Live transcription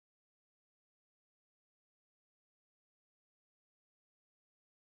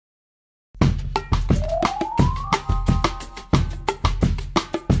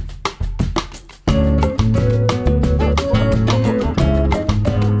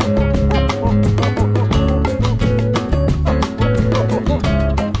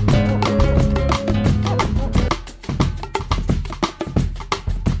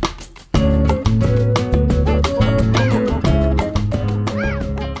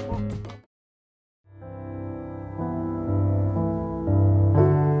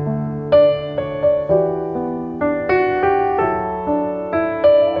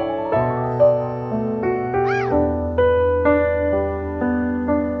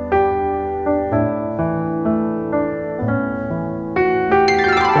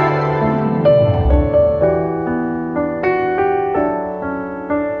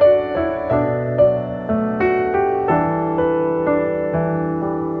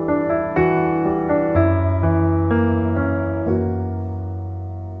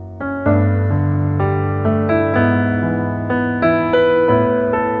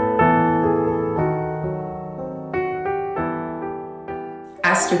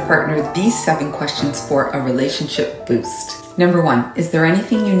Ask your partner these 7 questions for a relationship boost. Number 1, is there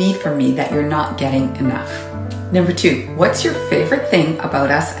anything you need from me that you're not getting enough? Number 2, what's your favorite thing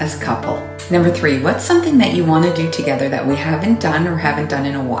about us as a couple? Number 3, what's something that you want to do together that we haven't done or haven't done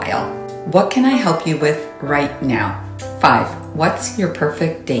in a while? What can I help you with right now? 5, what's your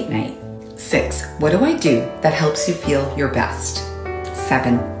perfect date night? 6, what do I do that helps you feel your best?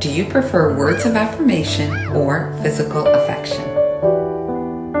 7, do you prefer words of affirmation or physical affection?